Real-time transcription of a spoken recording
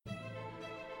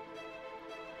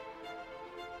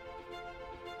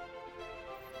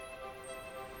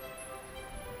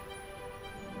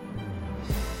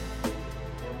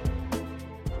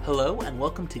Hello and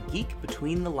welcome to Geek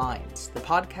Between the Lines, the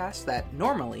podcast that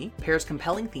normally pairs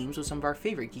compelling themes with some of our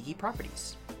favorite geeky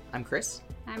properties. I'm Chris.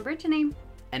 I'm Brittany.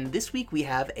 And this week we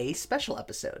have a special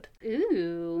episode.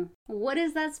 Ooh, what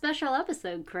is that special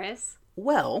episode, Chris?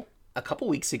 Well, a couple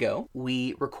weeks ago,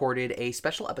 we recorded a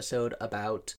special episode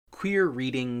about queer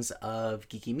readings of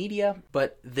geeky media,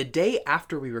 but the day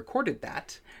after we recorded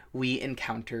that, we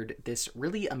encountered this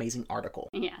really amazing article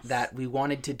that we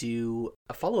wanted to do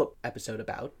a follow-up episode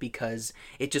about because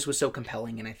it just was so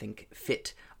compelling and I think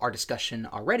fit our discussion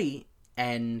already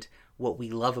and what we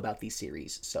love about these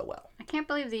series so well. I can't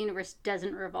believe the universe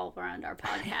doesn't revolve around our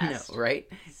podcast. I know, right?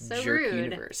 So Jerk rude.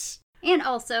 universe. And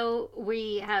also,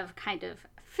 we have kind of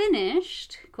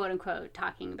finished, quote-unquote,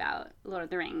 talking about Lord of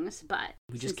the Rings, but...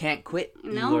 We just can't quit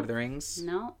Lord of the Rings.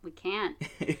 No, we can't.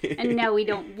 And no, we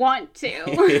don't want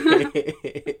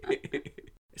to.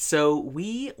 So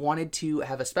we wanted to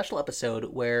have a special episode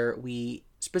where we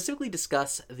specifically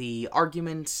discuss the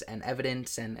arguments and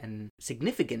evidence and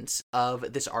significance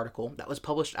of this article that was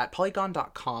published at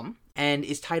Polygon.com and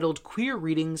is titled Queer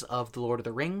Readings of The Lord of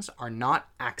the Rings Are Not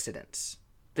Accidents.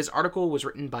 This article was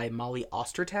written by Molly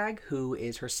Ostertag, who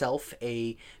is herself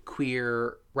a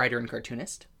queer writer and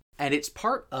cartoonist. And it's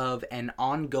part of an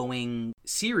ongoing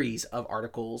series of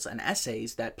articles and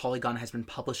essays that Polygon has been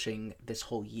publishing this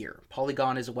whole year.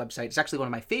 Polygon is a website, it's actually one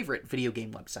of my favorite video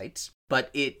game websites, but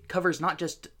it covers not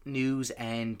just news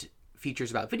and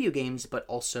features about video games, but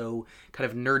also kind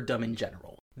of nerddom in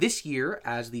general. This year,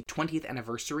 as the 20th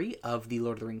anniversary of the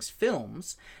Lord of the Rings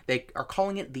films, they are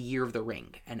calling it the Year of the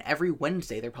Ring. And every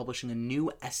Wednesday, they're publishing a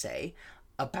new essay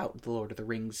about the Lord of the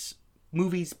Rings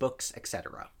movies, books,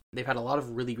 etc. They've had a lot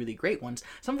of really, really great ones,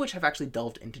 some of which have actually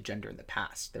delved into gender in the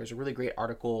past. There's a really great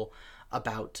article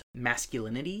about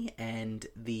masculinity and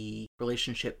the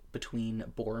relationship between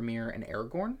Boromir and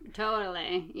Aragorn.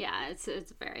 Totally. Yeah, it's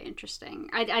very interesting.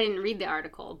 I didn't read the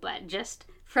article, but just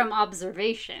from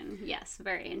observation, yes,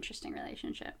 very interesting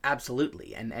relationship.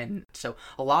 Absolutely. And so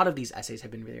a lot of these essays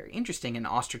have been very interesting, and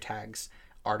Ostertag's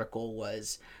article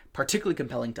was particularly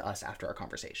compelling to us after our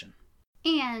conversation.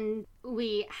 And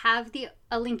we have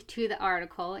a link to the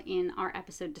article in our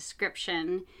episode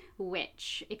description,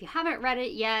 which if you haven't read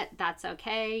it yet, that's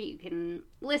okay. You can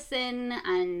listen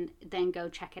and then go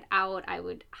check it out. I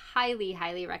would highly,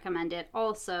 highly recommend it.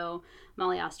 Also,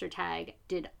 Molly Ostertag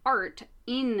did art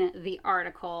in the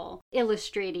article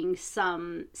illustrating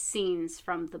some scenes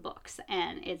from the books,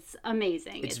 and it's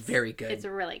amazing. It's very good. It's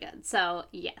really good. So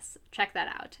yes, check that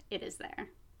out. It is there.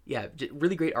 Yeah,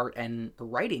 really great art, and the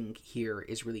writing here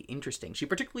is really interesting. She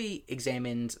particularly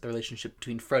examines the relationship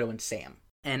between Frodo and Sam,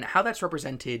 and how that's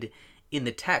represented in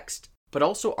the text, but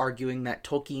also arguing that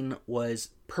Tolkien was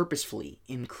purposefully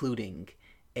including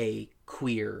a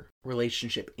queer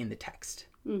relationship in the text.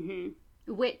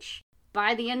 Mm-hmm. Which,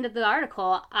 by the end of the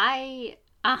article, I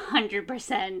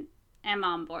 100% am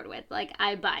on board with. Like,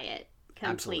 I buy it completely.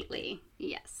 Absolutely.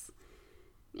 Yes.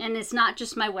 And it's not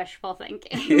just my wishful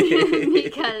thinking,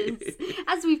 because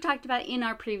as we've talked about in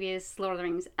our previous Lord of the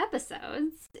Rings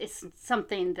episodes, it's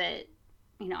something that,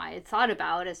 I had thought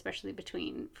about, especially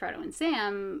between Frodo and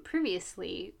Sam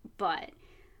previously, but,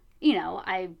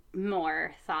 I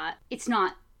more thought it's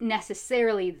not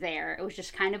necessarily there. It was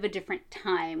just kind of a different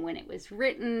time when it was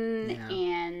written,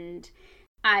 and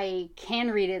I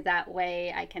can read it that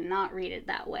way, I cannot read it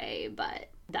that way, but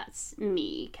that's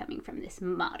me coming from this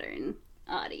modern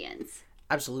audience.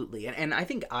 Absolutely. And I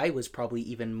think I was probably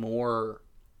even more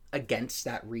against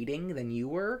that reading than you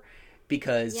were,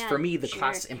 because for me, the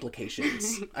class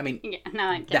implications, I mean,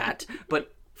 that,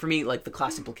 but for me, like, the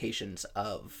class implications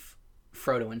of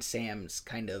Frodo and Sam's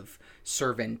kind of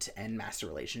servant and master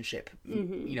relationship,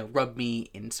 rubbed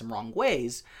me in some wrong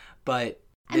ways, but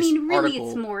really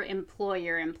it's more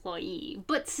employer-employee,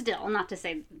 but still, not to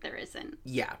say that there isn't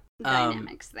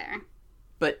dynamics there.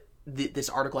 But this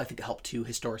article, I think, helped to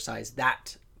historicize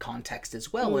that context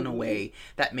as well in a way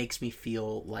that makes me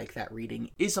feel like that reading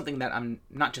is something that I'm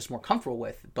not just more comfortable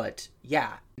with, but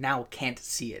now can't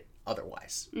see it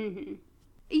otherwise. Mm-hmm.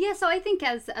 Yeah, so I think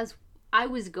as I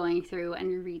was going through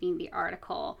and reading the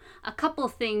article, a couple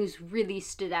things really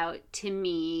stood out to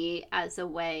me as a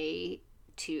way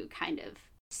to kind of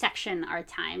section our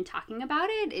time talking about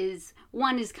it.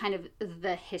 One is kind of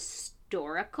the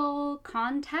historical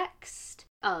context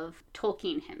of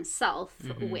Tolkien himself,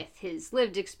 with his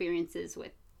lived experiences,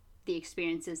 with the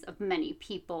experiences of many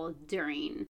people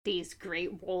during these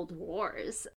great world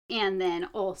wars, and then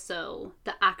also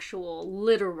the actual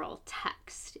literal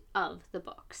text of the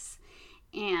books.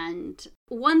 And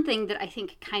one thing that I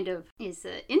think kind of is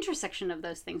the intersection of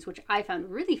those things, which I found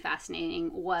really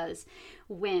fascinating, was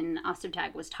when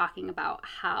Ostertag was talking about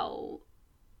how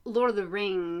Lord of the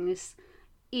Rings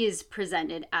is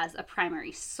presented as a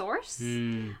primary source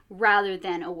rather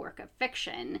than a work of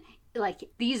fiction. Like,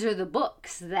 these are the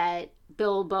books that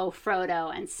Bilbo,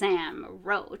 Frodo, and Sam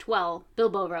wrote. Well,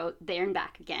 Bilbo wrote There and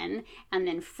Back Again, and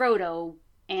then Frodo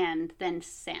and then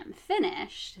Sam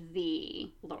finished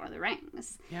the Lord of the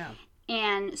Rings. Yeah.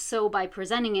 And so by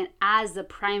presenting it as the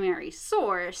primary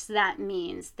source, that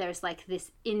means there's like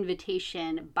this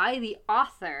invitation by the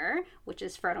author, which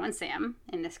is Frodo and Sam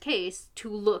in this case, to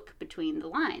look between the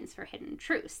lines for hidden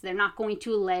truths. They're not going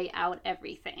to lay out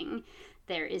everything.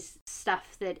 There is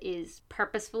stuff that is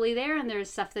purposefully there, and there's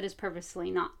stuff that is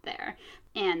purposefully not there.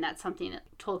 And that's something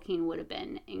that Tolkien would have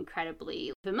been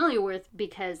incredibly familiar with,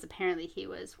 because apparently he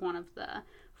was one of the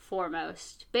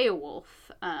foremost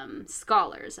Beowulf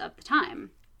scholars of the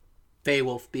time.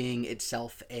 Beowulf being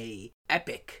itself a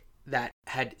epic that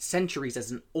had centuries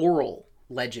as an oral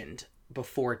legend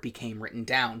before it became written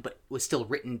down, but was still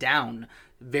written down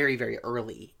very, very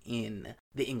early in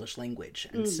the English language.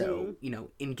 And so,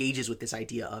 engages with this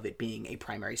idea of it being a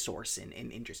primary source in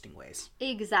interesting ways.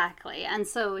 Exactly. And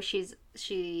so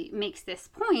she makes this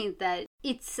point that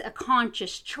it's a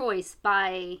conscious choice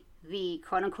by the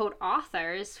quote-unquote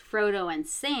authors, Frodo and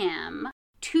Sam,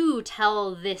 to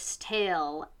tell this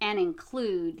tale and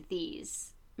include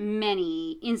these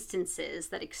many instances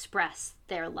that express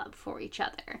their love for each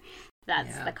other.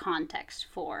 That's the context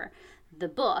for the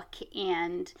book,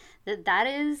 and that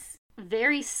is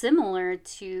very similar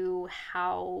to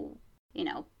how,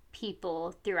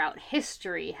 people throughout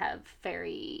history have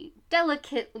very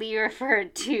delicately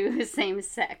referred to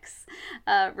same-sex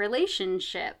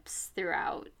relationships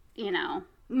throughout,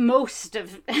 most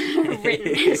of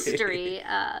written history,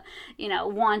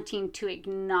 wanting to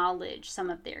acknowledge some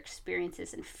of their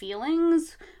experiences and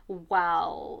feelings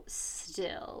while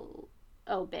still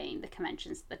obeying the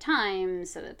conventions of the time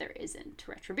so that there isn't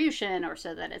retribution, or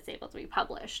so that it's able to be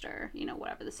published, or,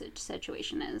 whatever the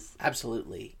situation is.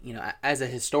 Absolutely. As a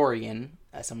historian,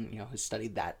 as someone, who's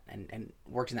studied that and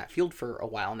worked in that field for a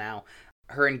while now,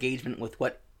 her engagement with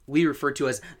what we refer to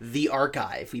as the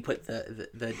archive, we put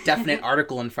the definite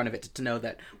article in front of it to know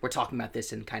that we're talking about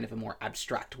this in kind of a more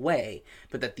abstract way,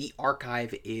 but that the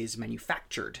archive is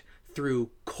manufactured through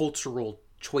cultural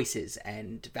choices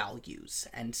and values.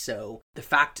 And so the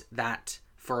fact that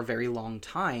for a very long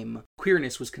time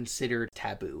queerness was considered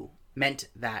taboo meant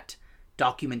that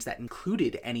documents that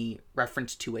included any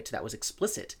reference to it that was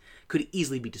explicit could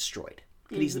easily be destroyed,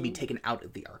 could easily be taken out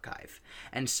of the archive.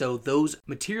 And so those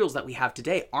materials that we have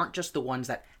today aren't just the ones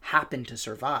that happen to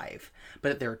survive, but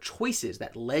that there are choices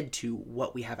that led to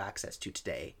what we have access to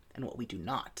today and what we do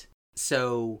not.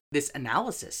 So this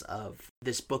analysis of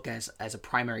this book as a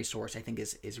primary source, I think,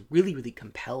 is really, really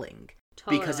compelling.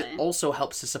 Totally. Because it also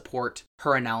helps to support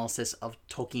her analysis of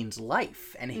Tolkien's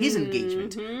life and his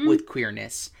engagement with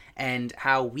queerness, and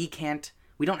how we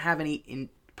don't have any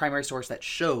primary source that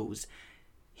shows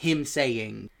him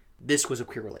saying this was a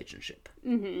queer relationship.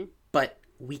 But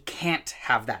we can't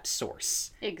have that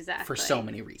source. Exactly. For so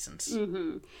many reasons.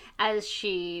 As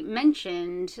she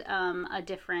mentioned, a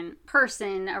different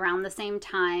person around the same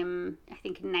time, I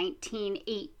think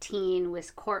 1918,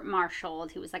 was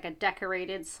court-martialed. He was like a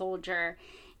decorated soldier,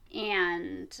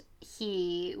 and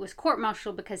he was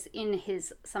court-martialed because in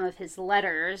some of his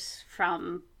letters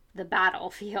from the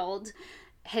battlefield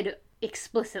had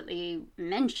explicitly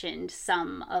mentioned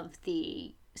some of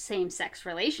the same-sex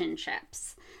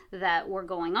relationships that were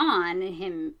going on,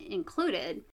 him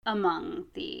included, among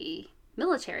the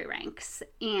military ranks.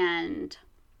 And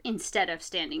instead of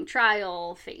standing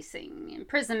trial, facing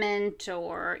imprisonment,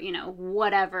 or,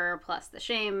 whatever, plus the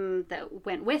shame that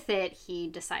went with it, he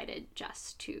decided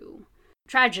to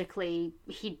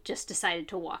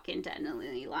walk into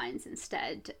enemy lines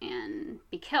instead and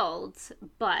be killed.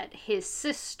 But his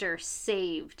sister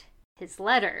saved his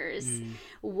letters,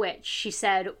 which she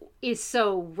said is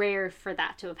so rare for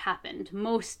that to have happened.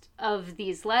 Most of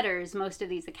these letters, most of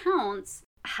these accounts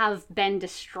have been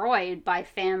destroyed by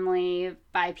family,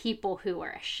 by people who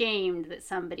are ashamed that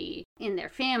somebody in their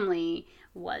family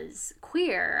was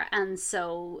queer. And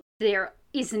so there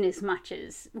isn't as much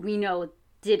as we know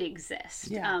did exist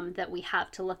that we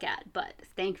have to look at. But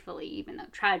thankfully, even though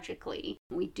tragically,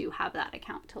 we do have that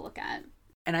account to look at.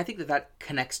 And I think that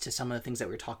connects to some of the things that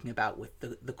we were talking about with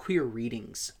the queer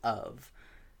readings of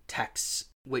texts,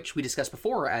 which we discussed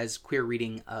before as queer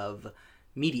reading of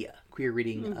media, queer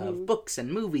reading of books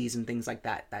and movies and things like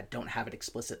that don't have it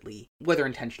explicitly, whether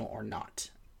intentional or not.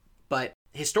 But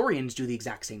historians do the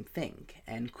exact same thing.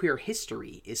 And queer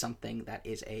history is something that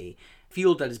is a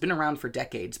field that has been around for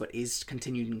decades, but is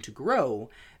continuing to grow,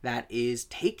 that is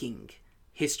taking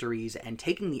histories and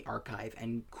taking the archive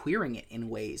and queering it in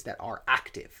ways that are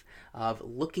active, of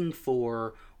looking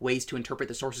for ways to interpret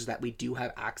the sources that we do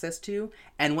have access to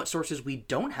and what sources we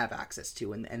don't have access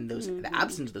to, and those the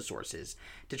absence of the sources,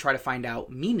 to try to find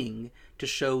out meaning, to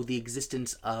show the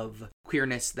existence of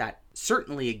queerness that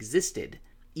certainly existed,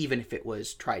 even if it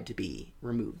was tried to be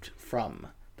removed from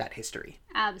that history.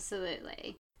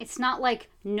 Absolutely. It's not like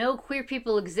no queer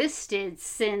people existed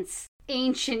since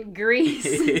ancient Greece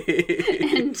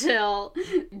until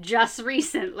just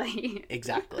recently.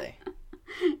 Exactly.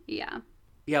 Yeah.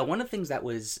 Yeah, one of the things that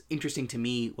was interesting to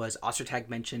me was Ostertag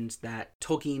mentions that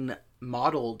Tolkien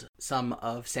modeled some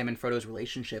of Sam and Frodo's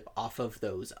relationship off of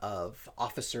those of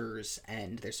officers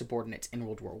and their subordinates in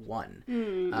World War One.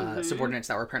 Mm-hmm. Subordinates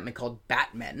that were apparently called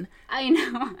Batmen. I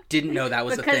know. Didn't know that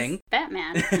was a thing.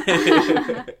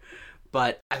 Batman.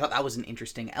 But I thought that was an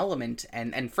interesting element,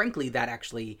 and frankly, that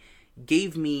actually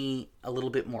gave me a little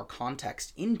bit more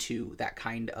context into that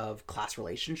kind of class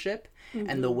relationship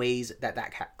and the ways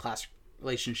that class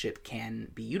relationship can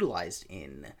be utilized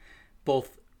in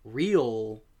both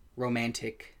real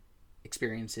romantic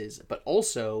experiences, but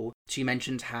also she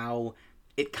mentions how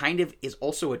it kind of is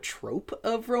also a trope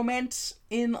of romance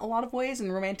in a lot of ways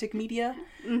in romantic media,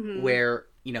 where,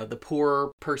 you know, the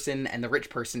poor person and the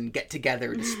rich person get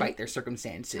together despite their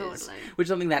circumstances, Totally. Which is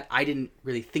something that I didn't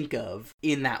really think of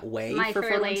in that way. My for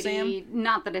Fair Frodo and Sam. Lady,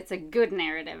 not that it's a good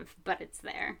narrative, but it's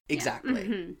there.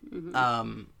 Exactly. Yeah.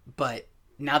 But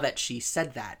now that she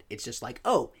said that, it's just like,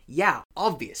 oh, yeah,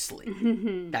 obviously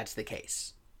that's the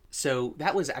case. So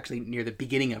that was actually near the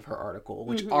beginning of her article,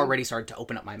 which already started to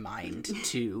open up my mind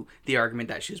to the argument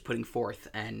that she was putting forth,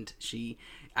 and she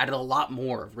added a lot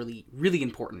more of really, really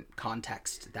important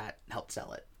context that helped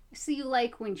sell it. So you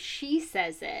like when she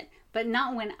says it, but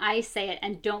not when I say it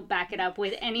and don't back it up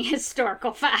with any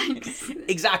historical facts.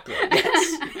 Exactly,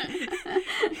 yes.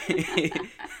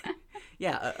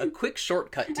 Yeah, a quick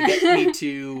shortcut to get me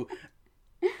to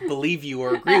believe you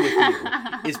or agree with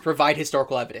you is provide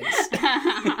historical evidence.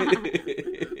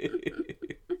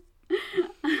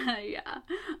 Yeah.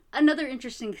 Another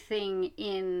interesting thing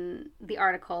in the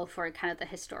article for kind of the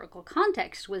historical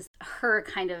context was her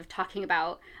kind of talking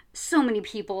about so many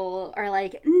people are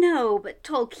like, no, but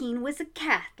Tolkien was a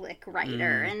Catholic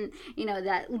writer. And, you know,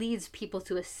 that leads people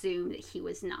to assume that he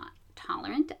was not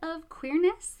tolerant of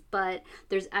queerness, but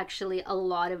there's actually a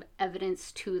lot of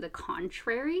evidence to the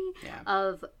contrary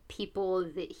of people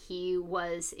that he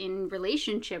was in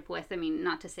relationship with. I mean,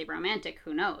 not to say romantic,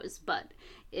 who knows, but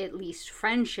at least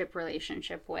friendship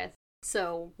relationship with.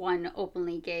 So one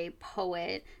openly gay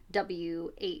poet,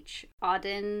 W.H.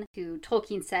 Auden, who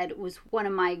Tolkien said was one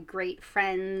of my great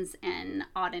friends, and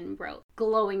Auden wrote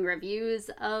glowing reviews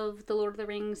of the Lord of the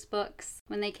Rings books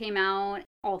when they came out.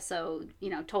 Also, you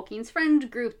know, Tolkien's friend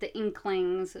group, the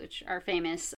Inklings, which are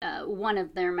famous, one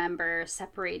of their members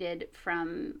separated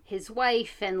from his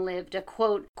wife and lived a,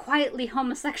 quote, quietly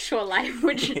homosexual life,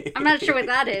 which I'm not sure what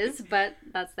that is, but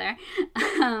that's there.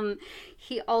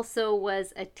 He also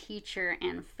was a teacher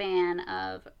and fan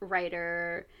of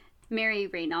writer Mary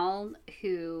Renaud,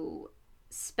 who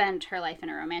spent her life in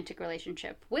a romantic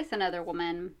relationship with another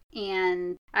woman,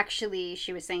 and actually,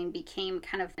 she was saying, became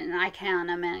kind of an icon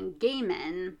among gay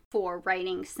men for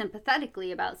writing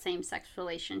sympathetically about same-sex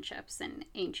relationships in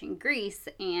ancient Greece.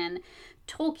 And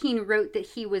Tolkien wrote that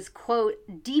he was, quote,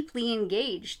 deeply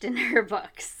engaged in her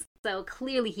books. So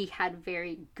clearly he had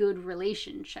very good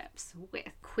relationships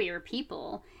with queer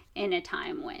people in a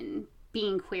time when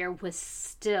being queer was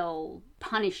still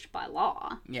punished by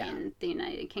law in the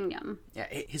United Kingdom. Yeah,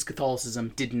 his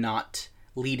Catholicism did not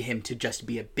lead him to just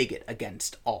be a bigot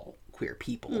against all queer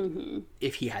people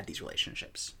if he had these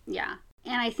relationships. Yeah.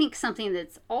 And I think something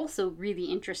that's also really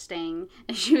interesting,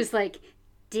 she was like,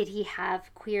 did he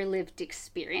have queer lived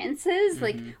experiences?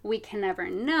 Like, we can never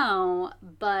know,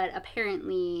 but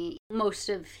apparently most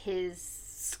of his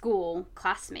school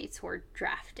classmates were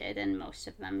drafted and most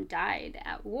of them died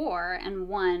at war. And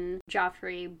one,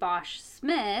 Geoffrey Bosch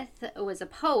Smith, was a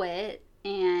poet,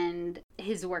 and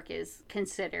his work is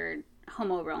considered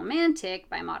homo-romantic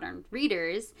by modern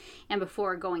readers. And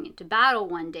before going into battle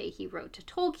one day, he wrote to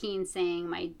Tolkien saying,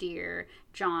 "My dear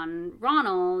John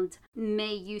Ronald,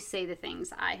 may you say the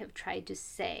things I have tried to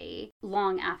say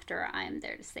long after I am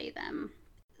there to say them."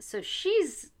 So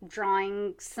she's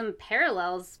drawing some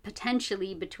parallels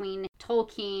potentially between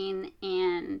Tolkien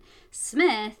and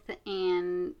Smith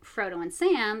and Frodo and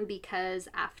Sam, because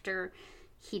after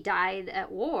he died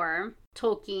at war,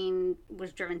 Tolkien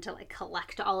was driven to like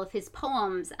collect all of his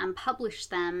poems and publish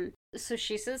them. So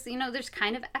she says, you know, there's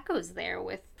kind of echoes there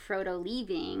with Frodo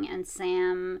leaving and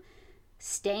Sam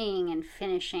staying and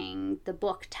finishing the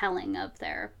book telling of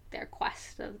their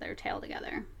quest, of their tale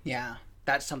together. Yeah,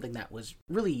 that's something that was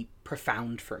really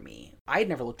profound for me. I had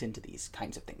never looked into these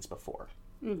kinds of things before.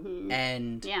 Mm-hmm.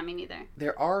 And yeah, me neither.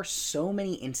 There are so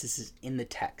many instances in the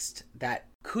text that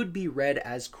could be read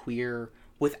as queer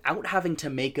without having to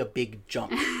make a big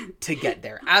jump to get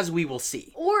there, as we will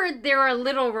see. Or there are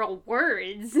literal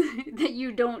words that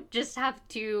you don't just have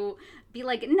to be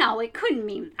like, no, it couldn't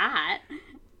mean that.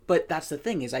 But that's the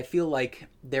thing, is I feel like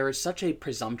there is such a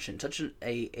presumption, such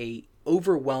a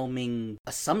overwhelming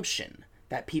assumption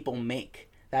that people make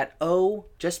that, oh,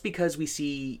 just because we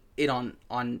see it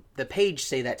on the page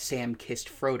say that Sam kissed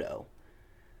Frodo,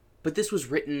 but this was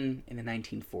written in the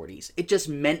 1940s. It just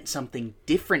meant something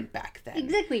different back then.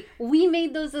 Exactly. We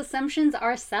made those assumptions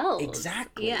ourselves.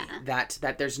 Exactly. Yeah.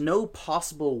 That there's no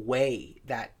possible way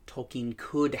that Tolkien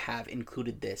could have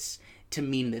included this to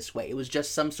mean this way. It was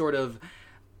just some sort of,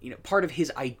 you know, part of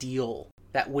his ideal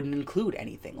that wouldn't include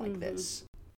anything like this.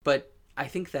 But I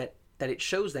think that it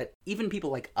shows that even people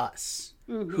like us,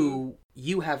 who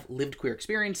you have lived queer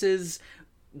experiences,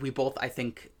 we both, I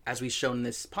think, as we've shown in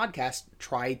this podcast,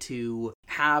 try to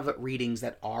have readings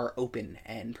that are open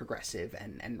and progressive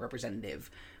and representative.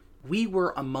 We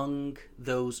were among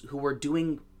those who were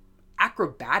doing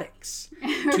acrobatics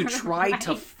to try right.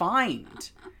 to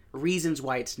find reasons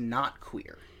why it's not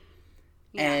queer.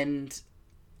 Yeah. And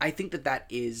I think that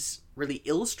is really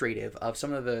illustrative of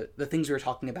some of the things we were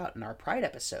talking about in our Pride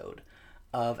episode,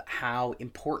 of how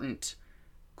important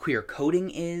queer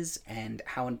coding is and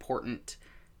how important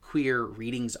queer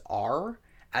readings are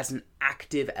as an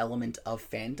active element of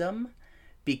fandom,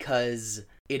 because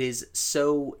it is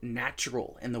so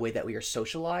natural in the way that we are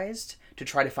socialized to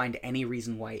try to find any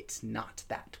reason why it's not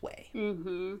that way.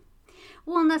 Mm-hmm.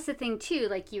 Well, and that's the thing too,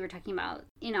 like you were talking about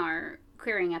in our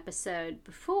queering episode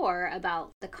before about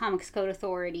the Comics Code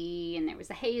Authority, and there was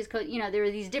the Hays Code. You know, there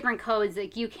were these different codes,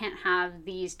 like you can't have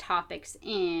these topics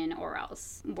in or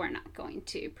else we're not going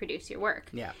to produce your work.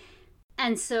 Yeah.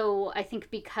 And so I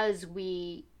think because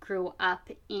we grew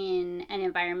up in an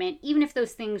environment, even if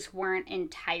those things weren't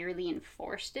entirely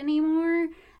enforced anymore,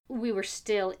 we were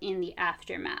still in the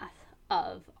aftermath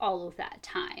of all of that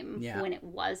time when it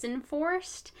was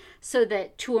enforced. So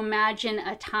that to imagine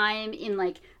a time in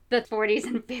like the 40s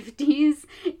and 50s,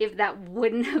 if that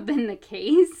wouldn't have been the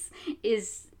case,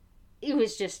 it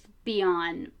was just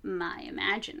beyond my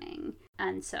imagining.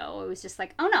 And so it was just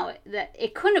like, oh no, that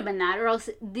it couldn't have been that, or else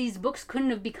these books couldn't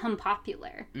have become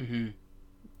popular. Mm-hmm.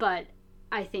 But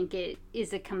I think it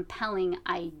is a compelling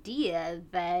idea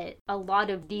that a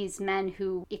lot of these men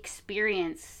who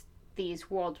experienced these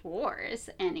world wars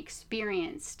and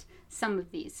experienced some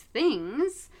of these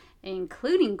things,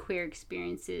 including queer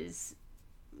experiences,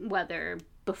 whether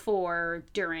before,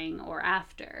 during, or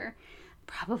after,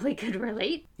 probably could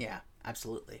relate. Yeah,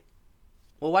 absolutely.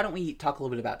 Well, why don't we talk a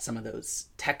little bit about some of those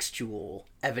textual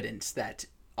evidence that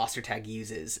Ostertag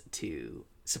uses to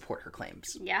support her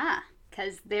claims? Yeah,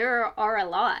 because there are a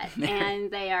lot,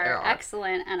 and they are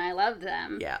excellent, and I love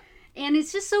them. Yeah. And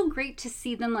it's just so great to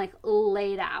see them, like,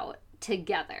 laid out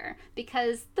together,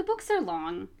 because the books are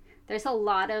long. There's a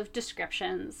lot of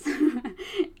descriptions,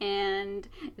 and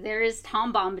there is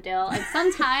Tom Bombadil, and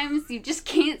sometimes you just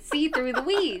can't see through the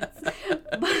weeds.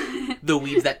 But the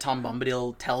weeds that Tom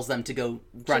Bombadil tells them to go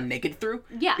run naked through?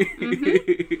 Yeah.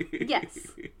 Mm-hmm. Yes.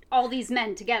 All these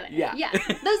men together. Yeah. Yeah,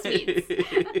 those weeds.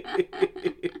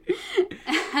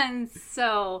 And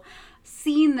so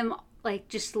seeing them like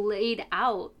just laid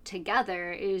out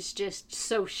together is just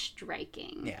so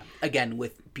striking. Yeah. Again,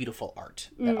 with beautiful art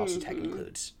that Ostertag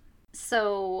includes.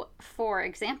 So, for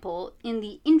example, in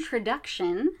the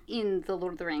introduction in The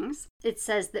Lord of the Rings, it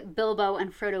says that Bilbo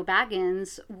and Frodo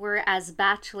Baggins were as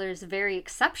bachelors very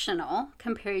exceptional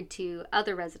compared to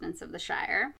other residents of the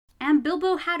Shire. And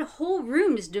Bilbo had whole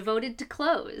rooms devoted to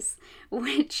clothes,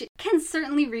 which can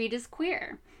certainly read as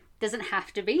queer. Doesn't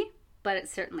have to be, but it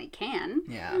certainly can.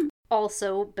 Yeah.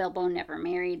 Also, Bilbo never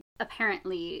married.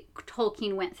 Apparently,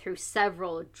 Tolkien went through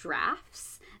several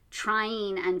drafts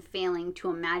trying and failing to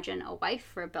imagine a wife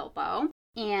for Bilbo,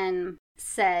 and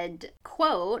said,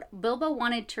 quote, Bilbo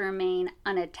wanted to remain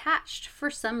unattached for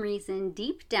some reason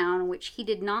deep down which he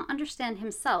did not understand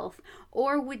himself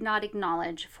or would not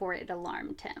acknowledge, for it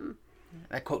alarmed him.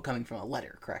 That quote coming from a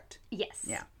letter, correct? Yes.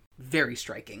 Yeah. Very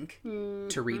striking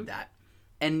to read that.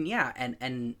 And yeah,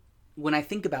 and when I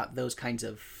think about those kinds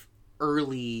of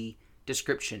early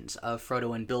descriptions of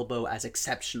Frodo and Bilbo as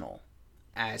exceptional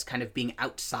as kind of being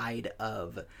outside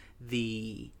of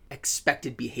the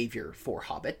expected behavior for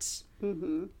hobbits.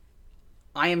 Mm-hmm.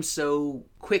 I am so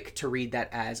quick to read that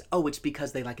as, oh, it's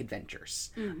because they like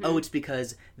adventures. Mm-hmm. Oh, it's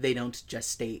because they don't just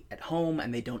stay at home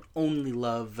and they don't only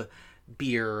love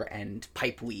beer and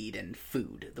pipeweed and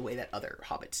food the way that other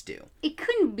hobbits do. It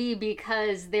couldn't be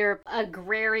because they're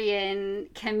agrarian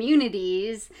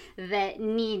communities that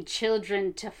need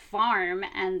children to farm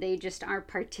and they just aren't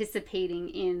participating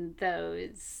in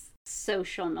those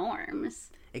social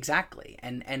norms. Exactly.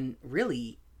 And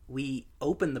really, we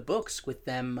open the books with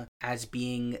them as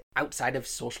being outside of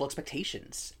social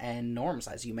expectations and norms,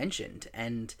 as you mentioned.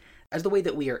 And as the way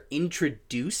that we are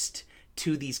introduced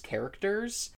to these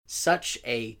characters, such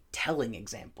a telling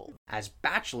example. As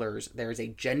bachelors, there is a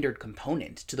gendered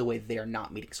component to the way they are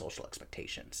not meeting social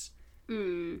expectations.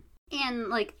 And,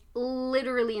 like,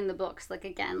 literally in the books, like,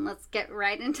 again, let's get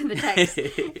right into the text.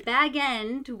 Bag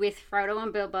End, with Frodo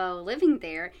and Bilbo living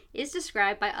there, is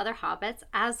described by other hobbits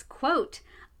as, quote,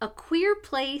 a queer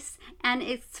place, and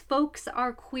its folks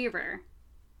are queerer.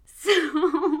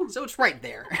 So it's right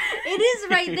there. It is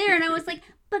right there, and I was like,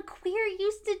 but queer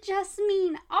used to just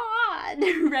mean odd,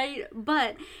 right?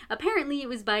 But apparently it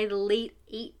was by the late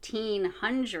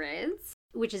 1800s,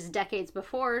 which is decades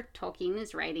before Tolkien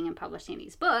is writing and publishing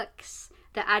these books,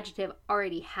 the adjective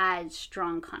already had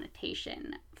strong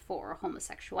connotation for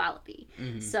homosexuality.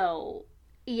 Mm-hmm. So,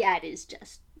 yeah, it is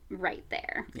just right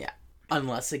there. Yeah.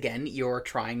 Unless, again, you're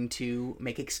trying to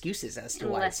make excuses as to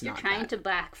why it's not Unless you're trying to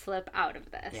backflip out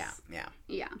of this.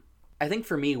 Yeah. I think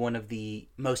for me, one of the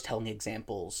most telling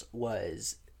examples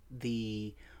was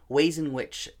the ways in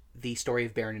which the story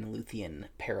of Beren and Luthien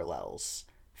parallels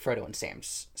Frodo and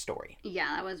Sam's story.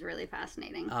 Yeah, that was really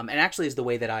fascinating. And actually is the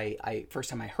way that I first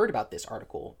time I heard about this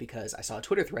article, because I saw a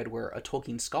Twitter thread where a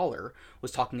Tolkien scholar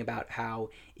was talking about how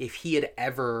if he had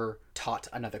ever taught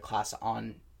another class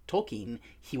on Tolkien,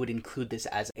 he would include this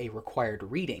as a required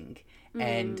reading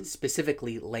and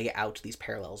specifically lay out these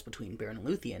parallels between Beren and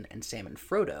Luthien and Sam and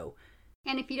Frodo.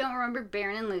 And if you don't remember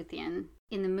Beren and Luthien,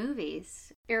 in the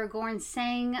movies, Aragorn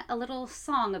sang a little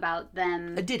song about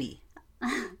them. A ditty.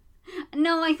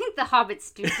 No, I think the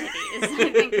hobbits do ditties.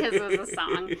 I think his was a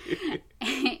song.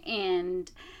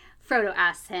 And Frodo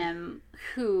asks him,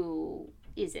 who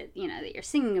is it, that you're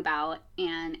singing about?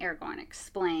 And Aragorn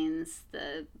explains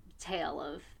the tale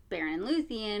of Beren and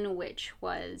Luthien, which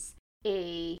was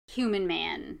a human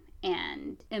man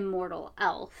and immortal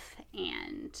elf,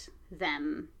 and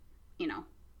them,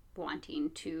 wanting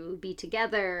to be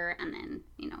together, and then,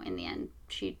 in the end,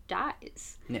 she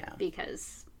dies. Yeah.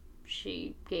 Because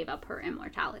she gave up her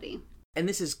immortality. And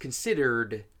this is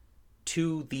considered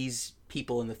to these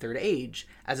people in the Third Age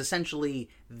as essentially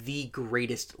the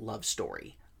greatest love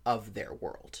story of their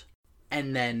world.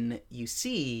 And then you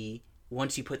see,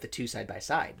 once you put the two side by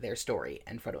side, their story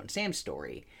and Frodo and Sam's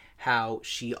story, how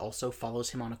she also follows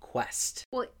him on a quest.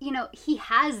 Well, he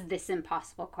has this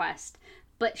impossible quest,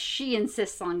 but she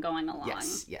insists on going along.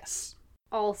 Yes.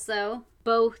 Also,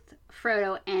 both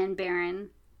Frodo and Beren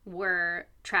were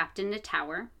trapped in a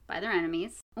tower by their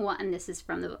enemies. Well, and this is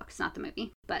from the books, not the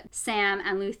movie. But Sam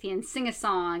and Luthien sing a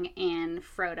song, and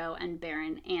Frodo and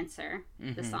Beren answer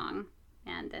the song.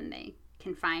 And then they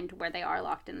can find where they are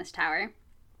locked in this tower.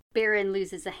 Beren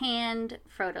loses a hand,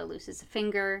 Frodo loses a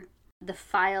finger. The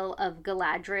phial of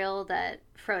Galadriel that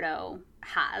Frodo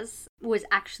has was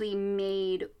actually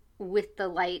made with the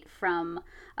light from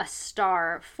a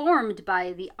star formed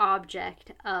by the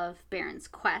object of Beren's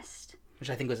quest. Which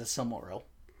I think was a Silmaril.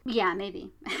 Yeah,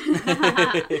 maybe.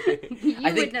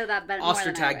 I would know that better.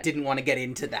 Ostertag didn't want to get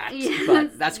into that,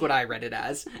 but that's what I read it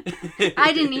as.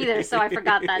 I didn't either, so I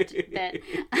forgot that bit.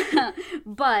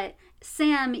 But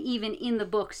Sam, even in the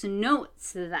books,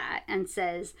 notes that and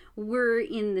says, we're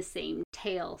in the same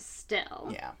tale still.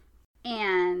 Yeah.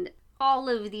 And all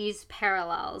of these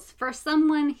parallels, for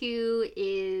someone who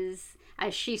is,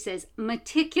 as she says,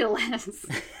 meticulous,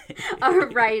 a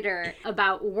writer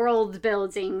about world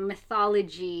building,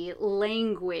 mythology,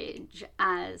 language,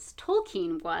 as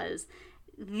Tolkien was,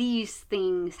 these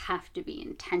things have to be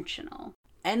intentional.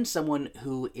 And someone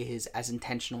who is as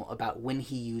intentional about when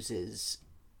he uses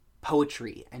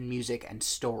poetry and music and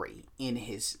story in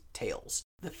his tales.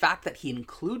 The fact that he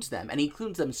includes them, and he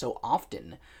includes them so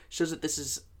often, shows that this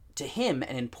is, to him,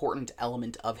 an important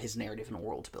element of his narrative and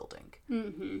world building.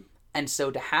 Mm-hmm. And so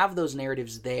to have those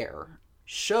narratives there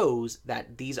shows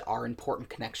that these are important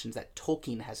connections that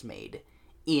Tolkien has made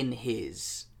in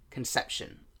his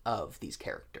conception of these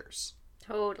characters.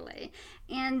 Totally.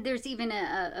 And there's even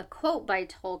a quote by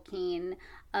Tolkien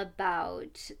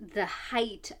about the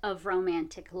height of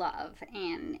romantic love.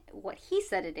 And what he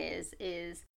said it is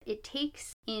it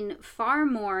takes in far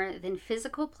more than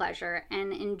physical pleasure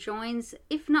and enjoins,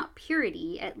 if not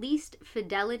purity, at least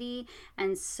fidelity,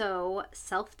 and so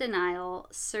self-denial,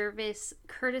 service,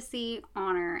 courtesy,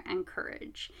 honor, and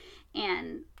courage.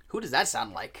 And who does that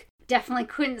sound like? Definitely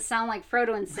couldn't sound like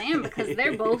Frodo and Sam because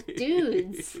they're both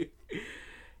dudes.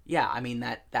 Yeah, I mean,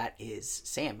 that is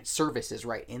Sam. Service is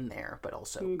right in there, but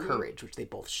also courage, which they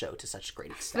both show to such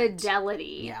great extent.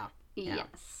 Fidelity. Yeah.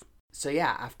 Yes. So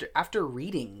yeah, after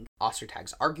reading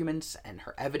Ostertag's arguments and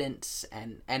her evidence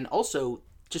and also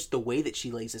just the way that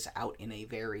she lays this out in a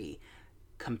very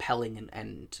compelling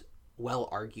and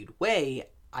well-argued way,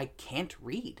 I can't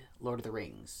read Lord of the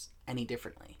Rings any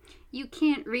differently. You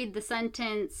can't read the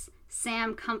sentence,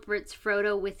 Sam comforts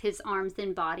Frodo with his arms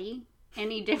and body,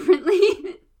 any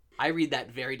differently. I read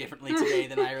that very differently today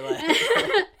than I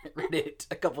read it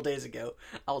a couple days ago.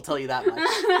 I'll tell you that much.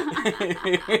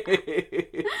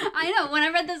 I know. When I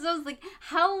read this, I was like,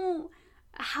 how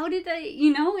did I,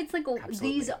 it's like Absolutely.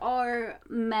 These are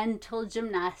mental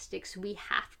gymnastics we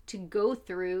have to go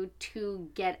through to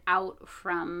get out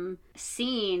from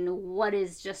seeing what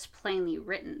is just plainly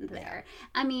written there.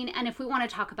 Yeah. I mean, and if we want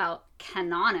to talk about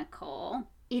canonical,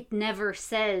 it never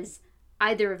says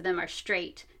either of them are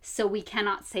straight, so we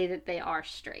cannot say that they are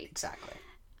straight. Exactly.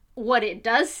 What it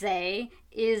does say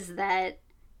is that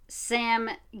Sam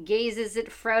gazes at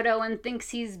Frodo and thinks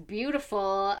he's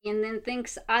beautiful and then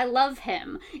thinks, I love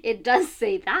him. It does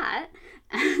say that.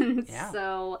 And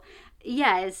so,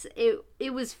 yes,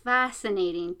 it was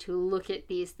fascinating to look at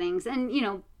these things. And,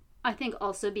 I think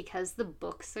also because the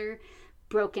books are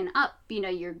broken up,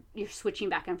 you're switching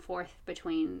back and forth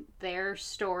between their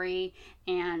story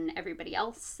and everybody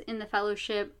else in the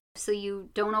Fellowship. So you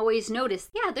don't always notice.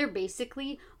 Yeah, they're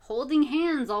basically holding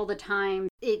hands all the time.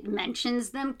 It mentions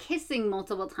them kissing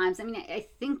multiple times. I mean, I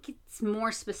think it's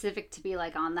more specific to be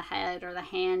like on the head or the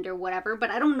hand or whatever, but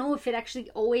I don't know if it actually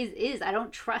always is. I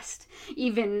don't trust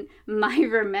even my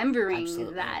remembering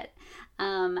Absolutely. that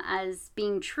as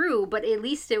being true. But at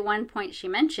least at one point she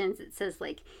mentions, it says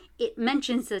like, it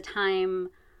mentions a time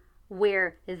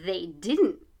where they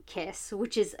didn't kiss,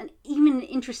 which is an even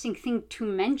interesting thing to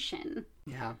mention.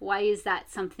 Yeah. Why is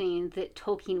that something that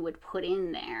Tolkien would put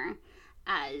in there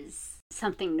as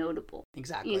something notable?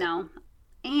 Exactly.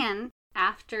 And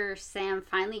after Sam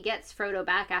finally gets Frodo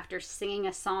back after singing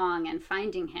a song and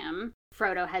finding him,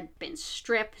 Frodo had been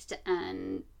stripped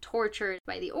and tortured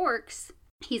by the orcs.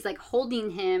 He's like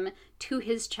holding him to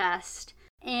his chest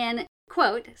and,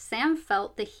 quote, Sam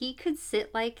felt that he could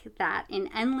sit like that in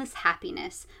endless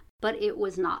happiness, but it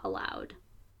was not allowed.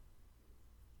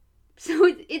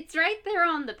 So it's right there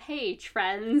on the page,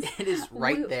 friends. It is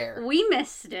right there. We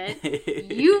missed it.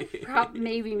 You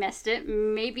maybe missed it.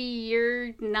 Maybe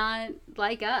you're not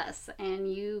like us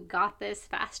and you got this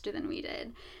faster than we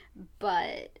did.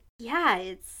 But yeah,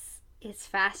 it's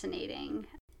fascinating.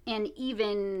 And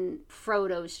even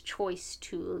Frodo's choice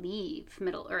to leave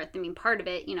Middle-earth. I mean, part of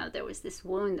it, there was this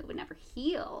wound that would never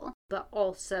heal. But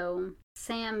also,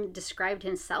 Sam described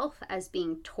himself as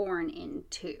being torn in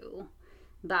two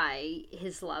by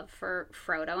his love for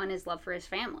Frodo and his love for his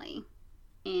family.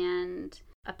 And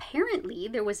apparently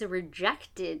there was a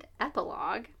rejected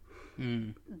epilogue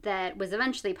that was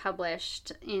eventually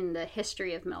published in the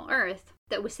History of Middle-earth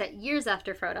that was set years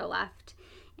after Frodo left.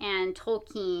 And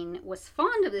Tolkien was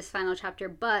fond of this final chapter,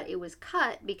 but it was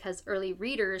cut because early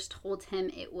readers told him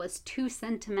it was too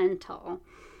sentimental.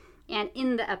 And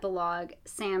in the epilogue,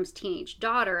 Sam's teenage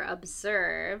daughter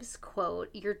observes, quote,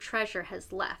 your treasure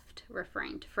has left,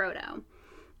 referring to Frodo.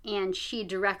 And she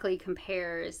directly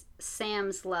compares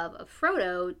Sam's love of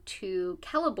Frodo to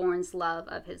Celeborn's love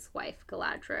of his wife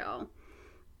Galadriel.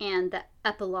 And the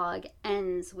epilogue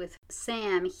ends with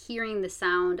Sam hearing the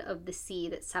sound of the sea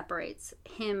that separates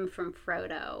him from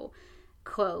Frodo,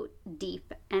 quote,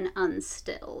 deep and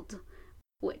unstilled,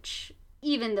 which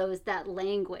even though that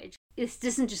language, it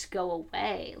doesn't just go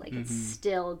away. Like, it's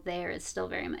still there. It's still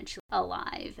very much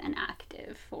alive and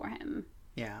active for him.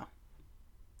 Yeah.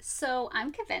 So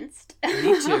I'm convinced.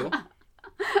 Me too.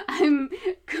 I'm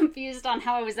confused on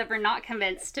how I was ever not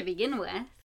convinced to begin with.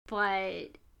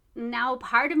 But now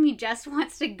part of me just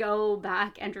wants to go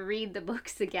back and read the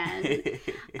books again.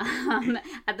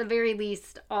 At the very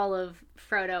least, all of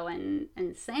Frodo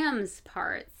and Sam's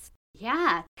parts.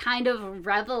 Yeah, kind of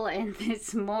revel in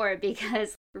this more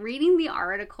because reading the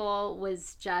article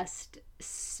was just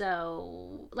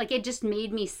so, like, it just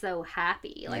made me so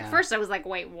happy. Like, first I was like,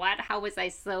 wait, what? How was I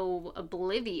so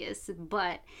oblivious?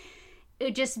 But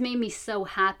it just made me so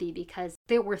happy because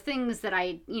there were things that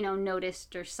I,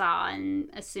 noticed or saw and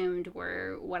assumed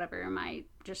were whatever,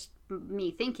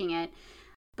 me thinking it.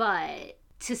 But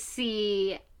to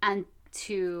see and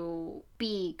to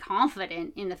be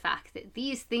confident in the fact that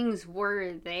these things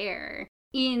were there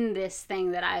in this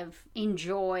thing that I've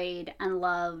enjoyed and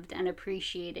loved and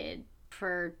appreciated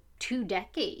for 2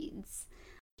 decades.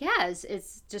 Yeah,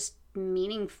 it's just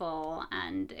meaningful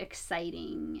and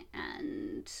exciting,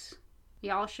 and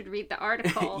y'all should read the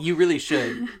article. You really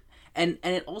should. And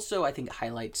it also, I think,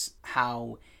 highlights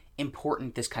how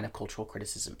important this kind of cultural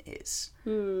criticism is.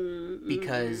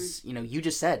 Because, you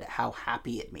just said how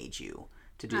happy it made you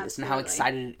to do this and how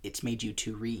excited it's made you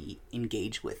to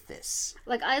re-engage with this.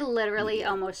 Like, I literally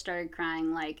almost started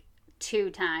crying,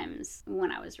 2 times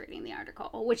when I was reading the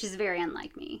article, which is very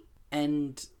unlike me.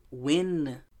 And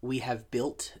when we have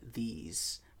built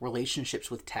these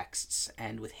relationships with texts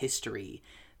and with history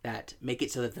that make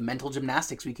it so that the mental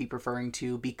gymnastics we keep referring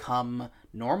to become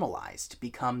normalized,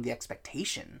 become the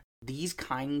expectation, these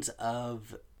kinds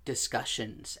of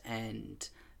discussions and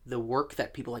the work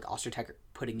that people like Ostertag are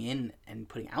putting in and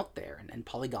putting out there, and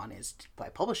Polygon is by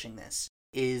publishing this,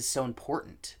 is so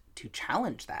important to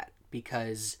challenge that,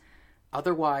 because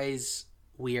otherwise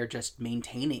we are just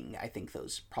maintaining, I think,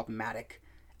 those problematic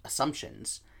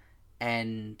assumptions,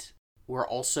 and we're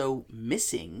also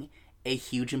missing a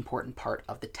huge important part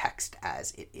of the text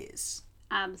as it is.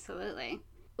 Absolutely.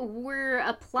 We're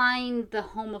applying the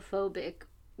homophobic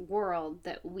world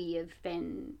that we have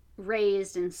been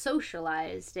raised and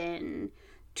socialized in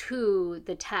to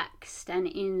the text, and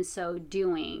in so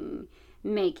doing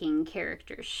making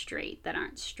characters straight that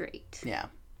aren't straight. Yeah.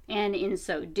 And in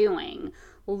so doing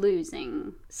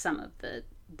losing some of the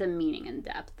meaning and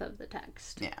depth of the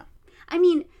text. Yeah. I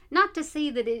mean, not to say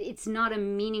that it's not a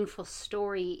meaningful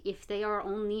story if they are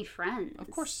only friends.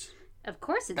 Of course. Of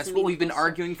course it's That's what we've been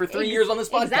arguing for 3 years on this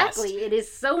podcast. Exactly. It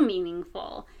is so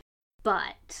meaningful.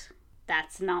 But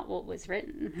that's not what was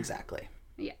written. Exactly.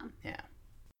 Yeah. Yeah.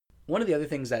 One of the other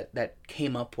things that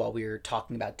came up while we were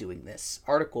talking about doing this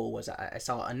article was I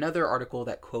saw another article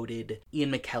that quoted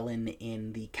Ian McKellen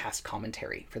in the cast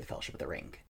commentary for The Fellowship of the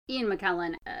Ring. Ian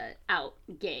McKellen, out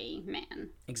gay man.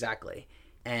 Exactly.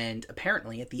 And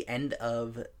apparently at the end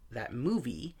of that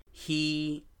movie,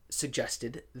 he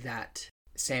suggested that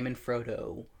Sam and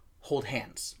Frodo hold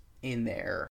hands in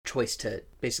their choice to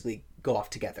basically go off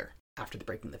together after the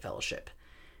breaking of the Fellowship.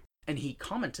 And he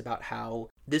comments about how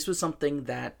this was something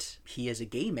that he, as a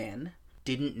gay man,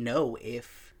 didn't know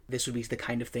if this would be the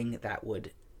kind of thing that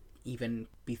would even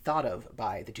be thought of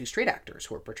by the 2 straight actors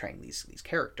who are portraying these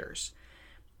characters.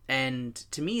 And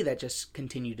to me, that just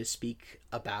continued to speak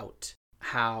about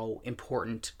how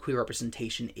important queer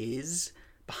representation is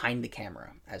behind the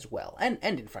camera as well, and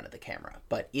in front of the camera,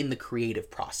 but in the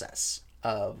creative process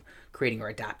of creating or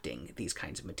adapting these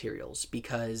kinds of materials,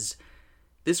 because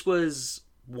this was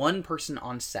one person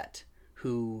on set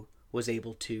who was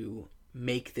able to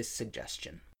make this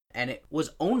suggestion. And it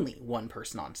was only one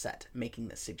person on set making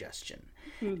this suggestion.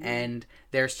 Mm-hmm. And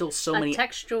there are still so many...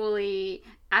 textually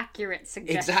accurate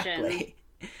suggestion. Exactly.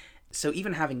 So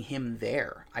even having him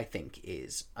there, I think,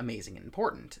 is amazing and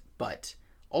important. But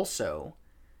also,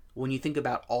 when you think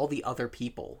about all the other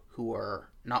people who are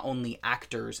not only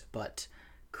actors, but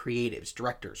creatives,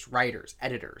 directors, writers,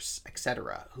 editors,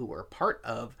 etc., who are part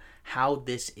of how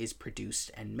this is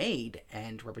produced and made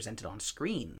and represented on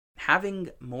screen, having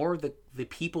more of the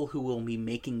people who will be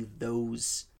making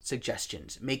those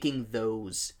suggestions, making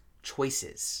those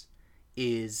choices,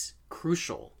 is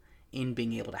crucial in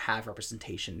being able to have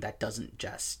representation that doesn't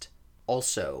just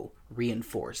also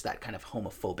reinforce that kind of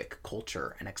homophobic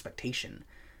culture and expectation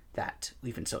that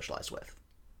we've been socialized with.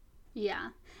 Yeah.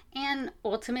 And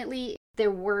ultimately,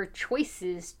 there were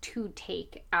choices to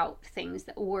take out things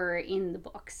that were in the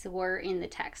books, were in the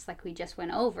text, like we just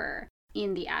went over,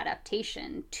 in the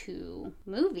adaptation to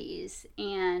movies.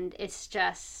 And it's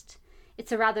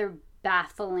a rather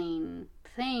baffling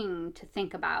thing to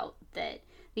think about, that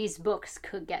these books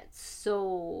could get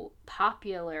so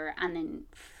popular and then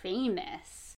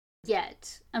famous,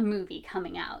 yet a movie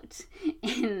coming out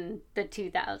in the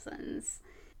 2000s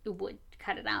would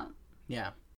cut it out.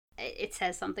 Yeah. It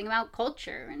says something about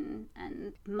culture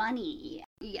and money.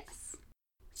 Yes.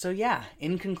 So yeah,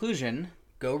 in conclusion,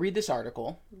 go read this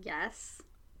article. Yes.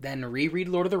 Then reread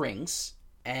Lord of the Rings.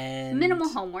 And minimal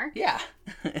homework. Yeah.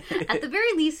 At the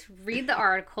very least, read the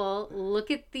article, look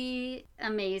at the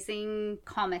amazing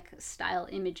comic style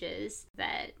images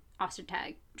that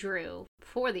Ostertag drew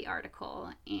for the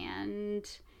article, and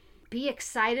be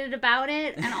excited about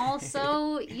it. And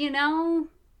also,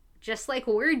 just like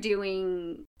we're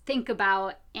doing, think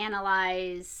about,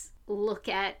 analyze, look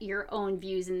at your own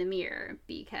views in the mirror,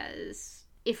 because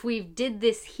if we did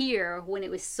this here when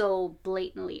it was so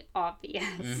blatantly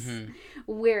obvious,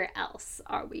 where else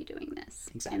are we doing this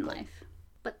in life?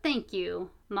 But thank you,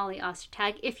 Molly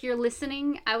Ostertag. If you're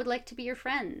listening, I would like to be your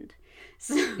friend.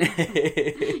 So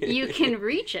you can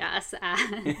reach us at...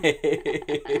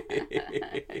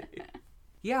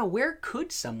 Yeah, where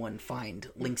could someone find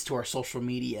links to our social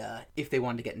media if they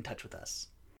wanted to get in touch with us?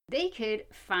 They could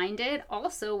find it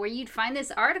also where you'd find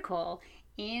this article,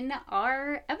 in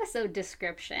our episode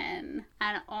description.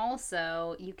 And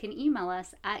also, you can email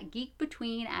us at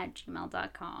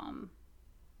geekbetween@gmail.com.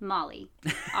 Molly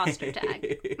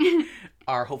Ostertag.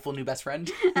 Our hopeful new best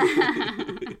friend.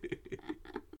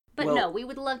 But no, we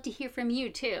would love to hear from you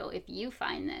too if you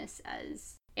find this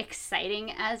as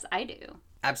exciting as I do.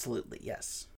 Absolutely,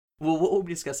 yes. Well, what will we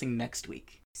be discussing next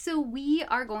week? So we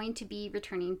are going to be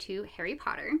returning to Harry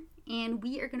Potter, and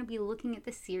we are going to be looking at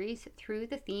the series through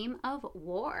the theme of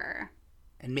war.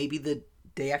 And maybe the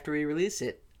day after we release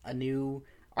it, a new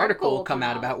article will come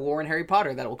out about war and Harry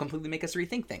Potter that will completely make us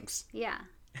rethink things. Yeah.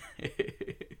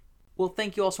 Well,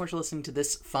 thank you all so much for listening to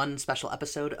this fun special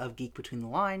episode of Geek Between the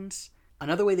Lines.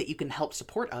 Another way that you can help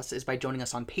support us is by joining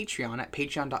us on Patreon at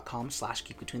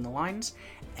patreon.com/geekbetweenthelines.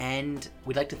 And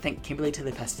we'd like to thank Kimberly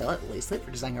Tilly-Pastel at Lacelet for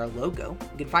designing our logo.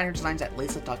 You can find her designs at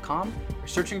lacelet.com or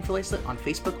searching for Lacelet on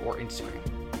Facebook or Instagram.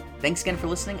 Thanks again for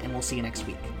listening, and we'll see you next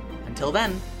week. Until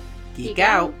then, geek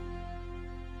out!